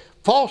enough that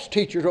false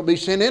teachers will be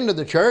sent into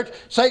the church.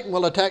 Satan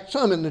will attack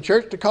some in the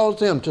church to cause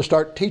them to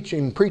start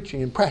teaching,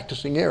 preaching, and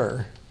practicing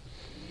error.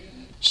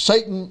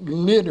 Satan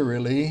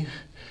literally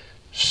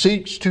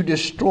seeks to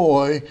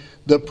destroy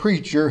the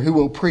preacher who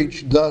will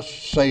preach, thus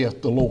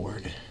saith the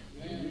Lord.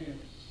 Amen.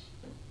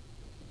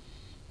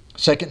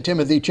 2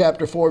 Timothy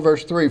chapter 4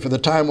 verse 3, for the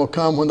time will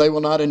come when they will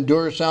not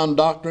endure sound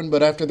doctrine,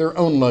 but after their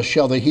own lust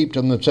shall they heap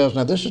to themselves.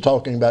 Now this is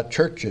talking about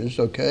churches,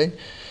 okay?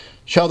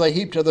 Shall they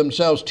heap to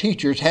themselves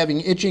teachers having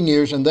itching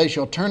ears, and they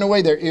shall turn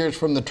away their ears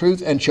from the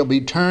truth and shall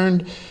be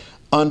turned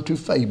unto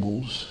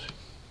fables.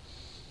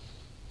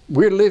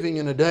 We're living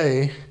in a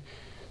day.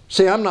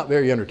 See, I'm not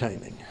very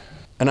entertaining,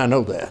 and I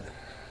know that.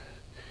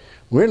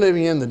 We're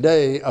living in the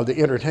day of the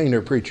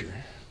entertainer preacher.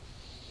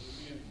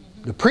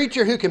 The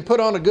preacher who can put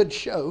on a good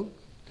show.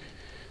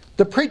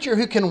 The preacher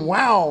who can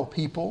wow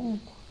people.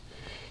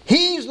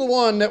 He's the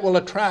one that will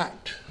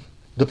attract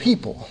the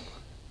people.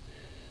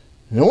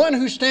 The one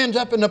who stands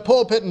up in the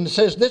pulpit and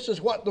says, this is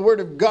what the Word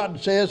of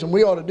God says, and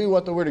we ought to do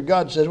what the Word of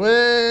God says.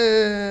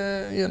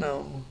 Well, you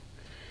know,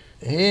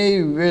 he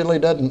really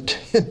doesn't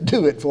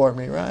do it for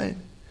me, right?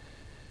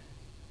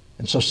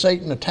 And so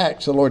Satan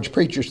attacks the Lord's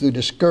preachers through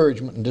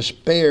discouragement and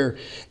despair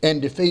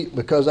and defeat,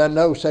 because I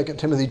know 2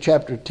 Timothy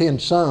chapter 10,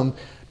 some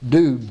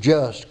do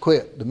just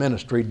quit the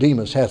ministry.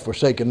 Demas hath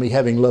forsaken me,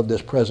 having loved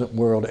this present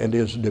world, and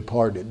is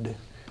departed.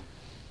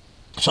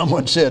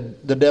 Someone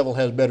said the devil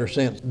has better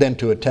sense than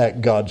to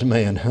attack God's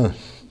man, huh?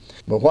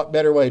 But what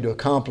better way to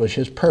accomplish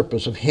his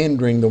purpose of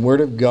hindering the Word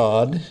of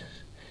God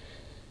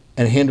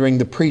and hindering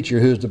the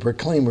preacher who is the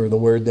proclaimer of the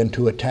Word than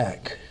to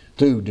attack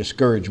through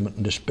discouragement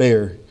and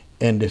despair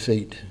and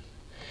defeat.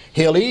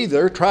 He'll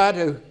either try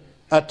to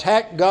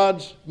attack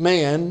God's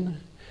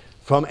man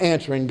from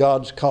answering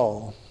God's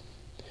call.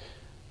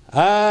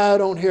 I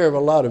don't hear of a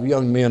lot of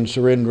young men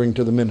surrendering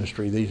to the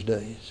ministry these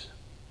days.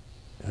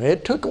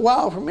 It took a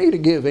while for me to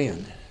give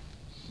in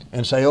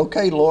and say,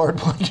 okay, Lord,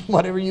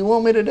 whatever you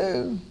want me to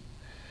do.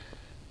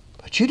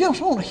 But you just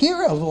don't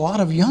hear of a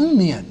lot of young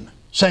men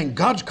saying,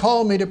 God's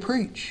called me to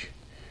preach.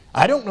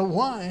 I don't know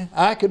why.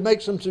 I could make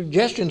some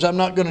suggestions. I'm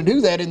not going to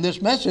do that in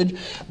this message,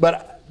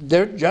 but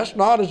there are just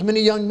not as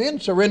many young men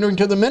surrendering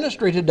to the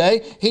ministry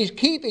today. He's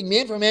keeping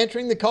men from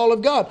answering the call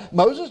of God.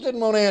 Moses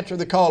didn't want to answer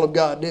the call of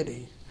God, did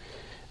he?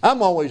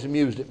 I'm always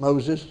amused at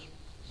Moses.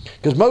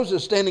 Because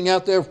Moses standing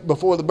out there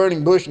before the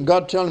burning bush and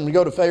God telling him to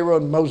go to Pharaoh,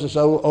 and Moses,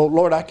 oh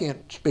Lord, I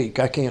can't speak,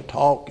 I can't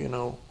talk,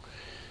 Well,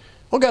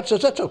 God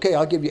says, that's okay,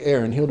 I'll give you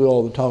Aaron. He'll do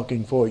all the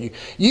talking for you.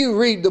 You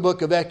read the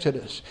book of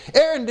Exodus.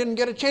 Aaron didn't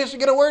get a chance to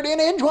get a word in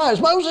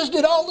edgewise. Moses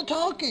did all the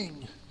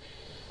talking.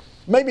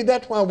 Maybe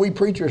that's why we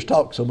preachers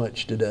talk so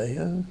much today,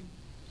 huh?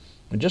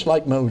 And just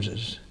like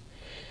Moses.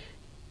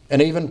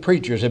 And even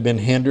preachers have been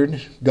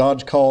hindered.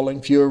 God's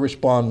calling, few are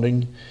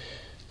responding.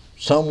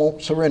 Some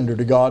won't surrender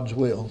to God's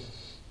will.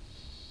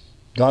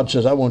 God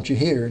says, I want you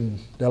here. And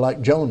they're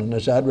like Jonah and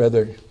says, I'd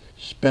rather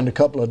spend a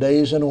couple of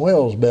days in a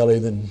whale's belly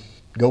than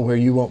go where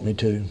you want me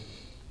to.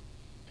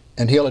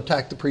 And he'll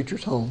attack the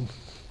preacher's home.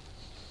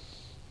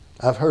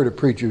 I've heard of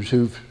preachers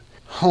whose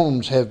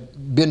homes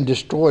have been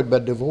destroyed by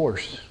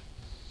divorce,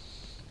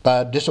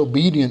 by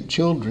disobedient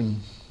children,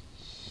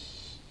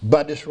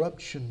 by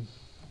disruption.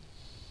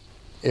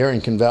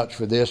 Aaron can vouch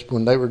for this.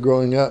 When they were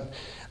growing up,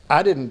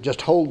 I didn't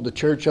just hold the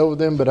church over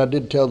them, but I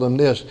did tell them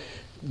this.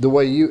 The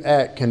way you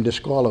act can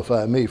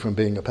disqualify me from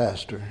being a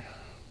pastor.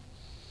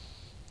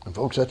 And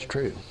folks, that's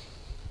true.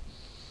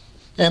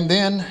 And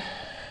then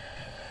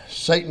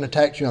Satan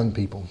attacks young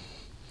people.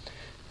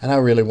 And I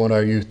really want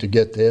our youth to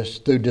get this.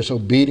 Through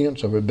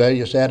disobedience or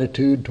rebellious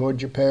attitude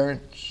towards your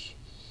parents.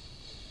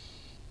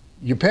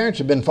 Your parents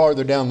have been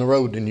farther down the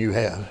road than you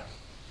have.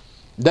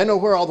 They know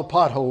where all the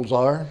potholes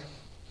are.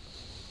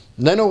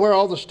 They know where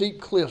all the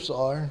steep cliffs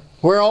are.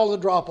 Where all the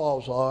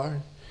drop-offs are.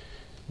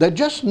 They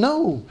just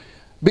know,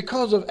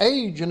 because of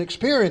age and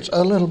experience,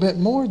 a little bit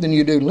more than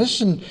you do.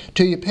 Listen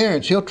to your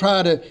parents. He'll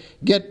try to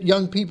get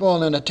young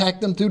people and attack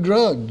them through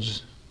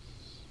drugs.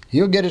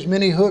 He'll get as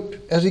many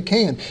hooked as he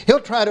can. He'll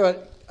try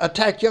to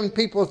attack young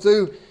people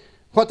through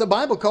what the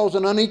Bible calls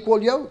an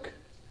unequal yoke.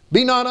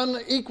 Be not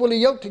unequally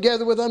yoked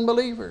together with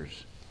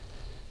unbelievers.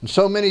 And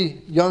so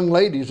many young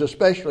ladies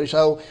especially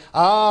say,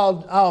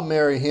 I'll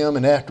marry him,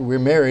 and after we're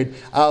married,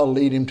 I'll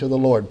lead him to the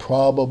Lord.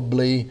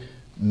 Probably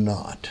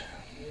not.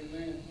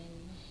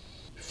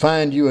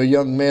 Find you a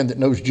young man that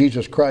knows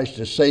Jesus Christ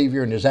as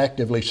Savior and is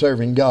actively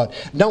serving God.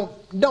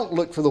 Don't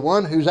look for the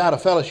one who's out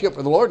of fellowship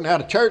with the Lord and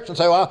out of church and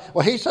say, well,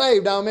 he's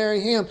saved, I'll marry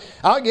him.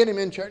 I'll get him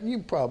in church.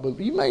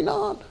 You may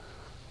not.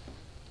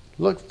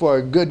 Look for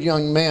a good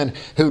young man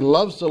who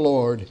loves the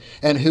Lord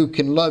and who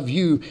can love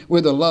you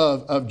with the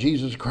love of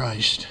Jesus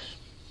Christ.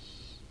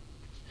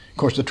 Of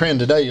course, the trend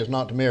today is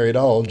not to marry at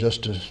all,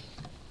 just to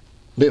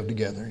live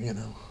together,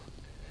 The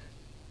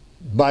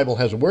Bible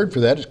has a word for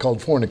that. It's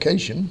called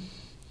fornication.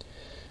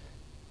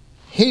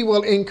 He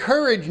will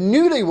encourage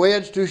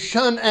newlyweds to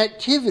shun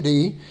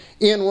activity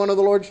in one of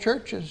the Lord's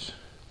churches.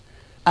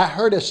 I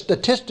heard a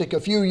statistic a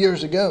few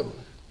years ago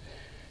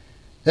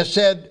that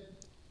said,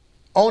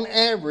 on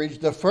average,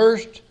 the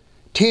first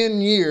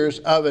 10 years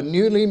of a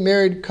newly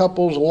married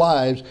couple's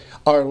lives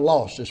are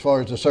lost as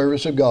far as the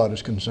service of God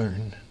is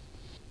concerned.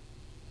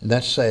 And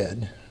that's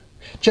sad.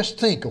 Just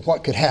think of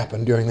what could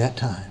happen during that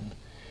time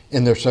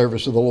in their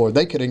service of the Lord.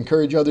 They could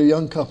encourage other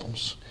young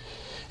couples.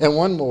 And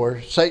one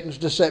more, Satan's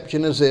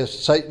deception is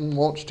this. Satan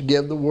wants to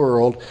give the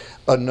world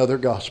another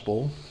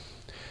gospel,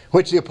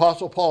 which the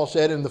Apostle Paul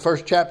said in the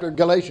first chapter of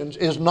Galatians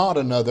is not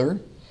another.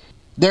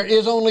 There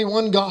is only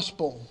one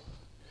gospel.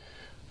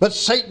 But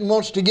Satan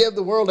wants to give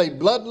the world a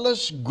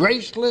bloodless,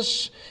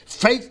 graceless,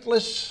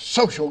 faithless,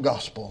 social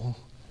gospel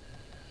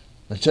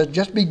that says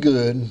just be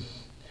good.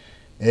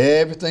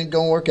 Everything's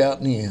going to work out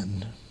in the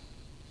end.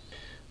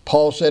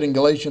 Paul said in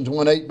Galatians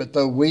 1:8, but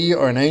though we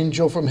or an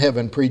angel from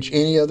heaven preach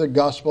any other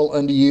gospel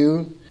unto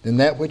you than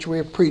that which we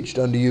have preached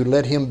unto you,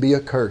 let him be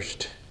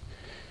accursed.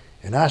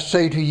 And I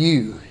say to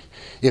you,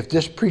 if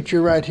this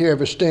preacher right here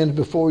ever stands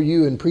before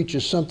you and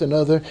preaches something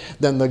other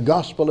than the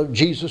gospel of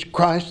Jesus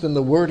Christ and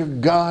the Word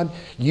of God,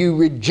 you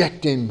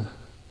reject him.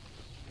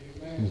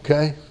 Amen.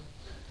 Okay?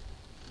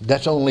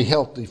 That's only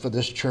healthy for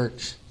this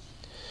church.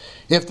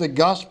 If the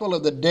gospel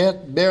of the death,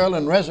 burial,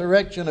 and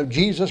resurrection of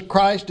Jesus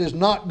Christ is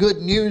not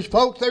good news,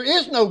 folks, there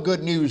is no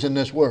good news in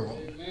this world.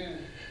 Amen.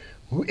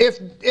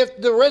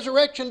 If the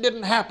resurrection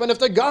didn't happen, if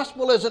the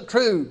gospel isn't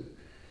true,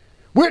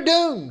 we're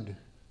doomed.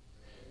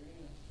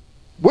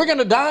 We're going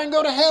to die and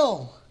go to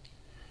hell.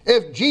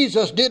 if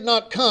Jesus did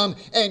not come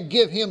and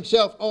give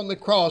himself on the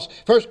cross.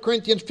 1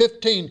 Corinthians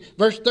 15,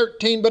 verse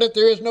 13, but if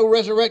there is no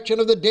resurrection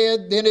of the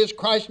dead, then is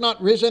Christ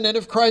not risen? And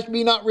if Christ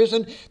be not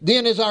risen,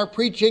 then is our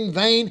preaching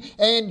vain,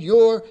 and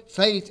your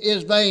faith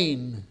is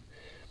vain.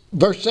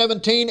 Verse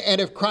 17,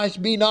 and if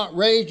Christ be not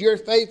raised, your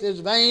faith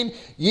is vain.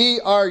 Ye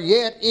are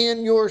yet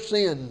in your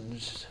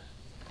sins.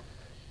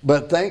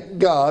 But thank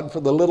God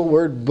for the little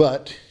word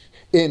but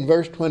in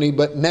verse 20,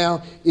 but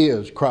now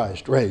is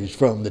Christ raised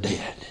from the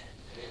dead.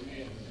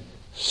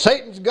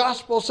 Satan's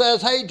gospel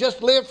says, hey,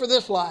 just live for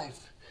this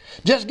life.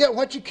 Just get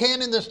what you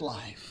can in this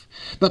life.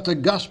 But the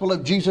gospel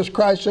of Jesus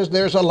Christ says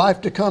there's a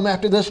life to come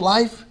after this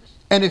life.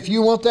 And if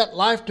you want that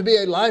life to be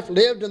a life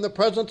lived in the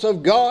presence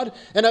of God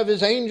and of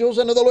His angels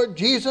and of the Lord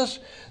Jesus,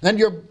 and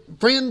your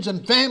friends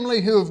and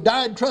family who have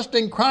died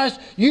trusting Christ,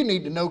 you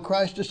need to know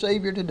Christ as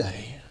Savior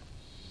today.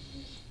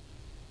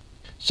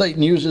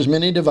 Satan uses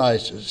many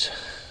devices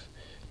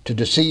to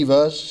deceive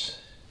us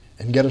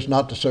and get us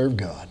not to serve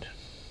God.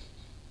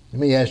 Let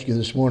me ask you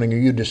this morning, are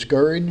you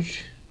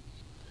discouraged?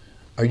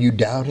 Are you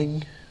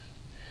doubting?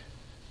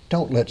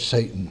 Don't let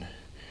Satan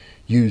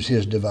use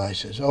his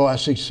devices. Oh, I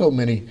see so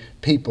many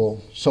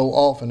people so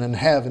often and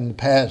have in the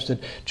past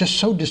that just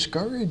so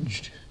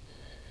discouraged.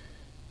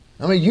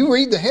 I mean, you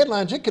read the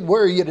headlines, it could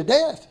worry you to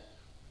death,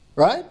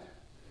 right?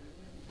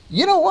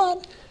 You know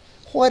what?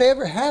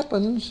 Whatever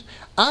happens,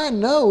 I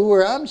know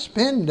where I'm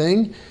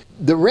spending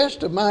the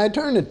rest of my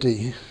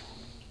eternity.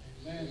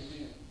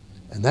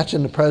 And that's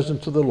in the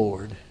presence of the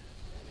Lord.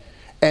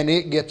 And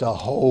it gets a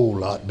whole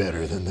lot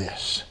better than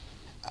this.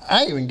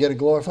 I even get a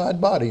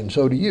glorified body, and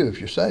so do you if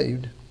you're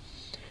saved.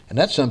 And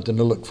that's something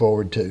to look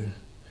forward to.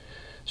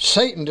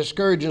 Satan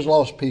discourages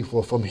lost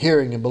people from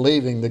hearing and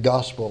believing the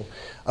gospel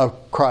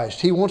of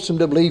Christ. He wants them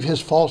to believe his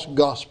false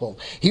gospel.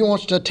 He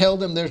wants to tell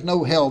them there's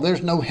no hell,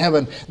 there's no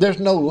heaven, there's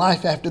no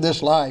life after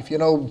this life. You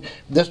know,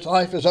 this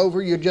life is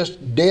over, you're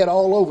just dead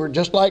all over,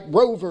 just like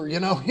Rover, you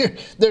know.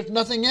 There's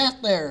nothing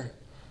out there.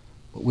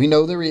 But we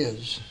know there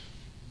is.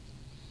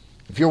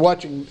 If you're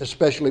watching,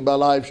 especially by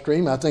live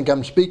stream, I think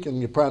I'm speaking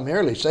to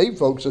primarily saved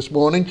folks this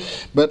morning.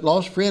 But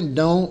lost friend,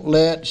 don't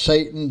let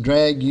Satan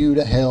drag you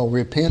to hell.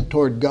 Repent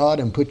toward God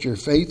and put your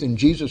faith in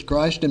Jesus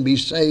Christ and be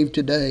saved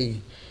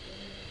today.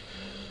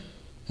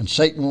 And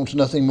Satan wants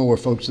nothing more,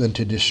 folks, than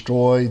to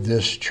destroy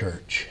this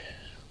church.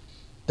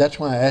 That's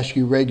why I ask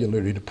you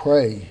regularly to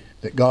pray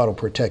that God will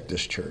protect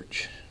this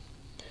church.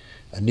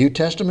 A New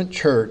Testament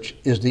church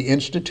is the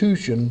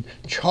institution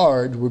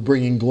charged with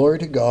bringing glory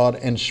to God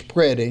and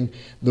spreading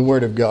the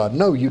Word of God.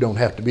 No, you don't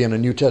have to be in a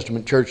New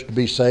Testament church to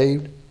be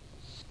saved.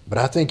 But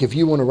I think if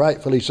you want to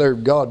rightfully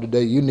serve God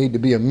today, you need to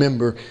be a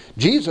member.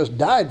 Jesus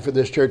died for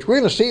this church. We're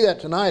going to see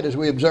that tonight as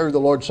we observe the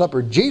Lord's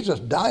Supper. Jesus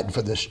died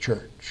for this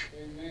church.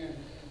 Amen.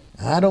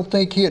 I don't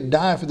think He'd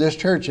die for this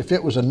church if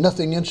it was a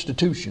nothing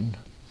institution,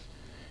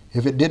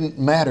 if it didn't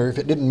matter, if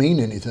it didn't mean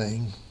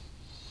anything.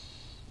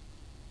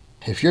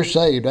 If you're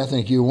saved, I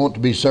think you want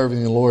to be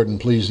serving the Lord and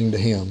pleasing to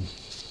Him.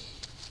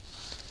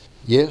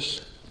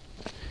 Yes,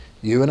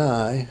 you and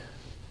I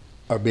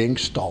are being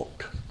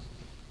stalked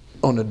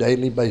on a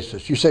daily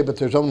basis. You say, but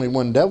there's only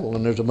one devil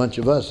and there's a bunch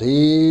of us.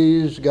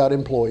 He's got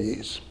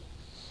employees.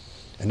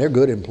 And they're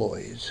good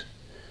employees.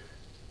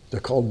 They're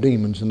called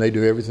demons and they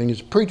do everything.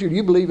 As preacher, do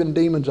you believe in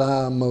demons?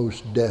 I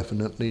most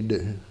definitely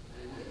do.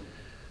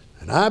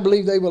 And I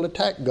believe they will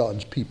attack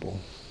God's people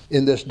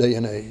in this day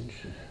and age.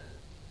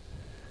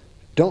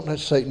 Don't let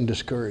Satan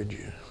discourage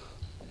you.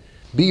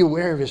 Be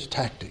aware of his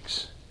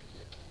tactics.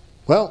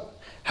 Well,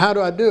 how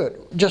do I do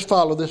it? Just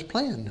follow this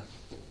plan.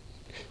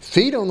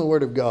 Feed on the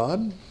Word of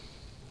God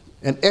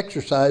and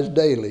exercise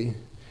daily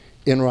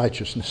in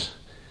righteousness.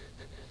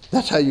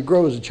 That's how you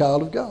grow as a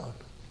child of God.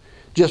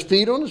 Just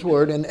feed on His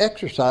Word and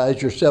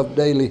exercise yourself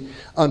daily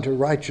unto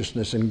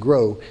righteousness and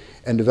grow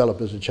and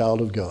develop as a child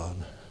of God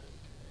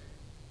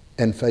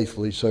and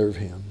faithfully serve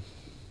Him.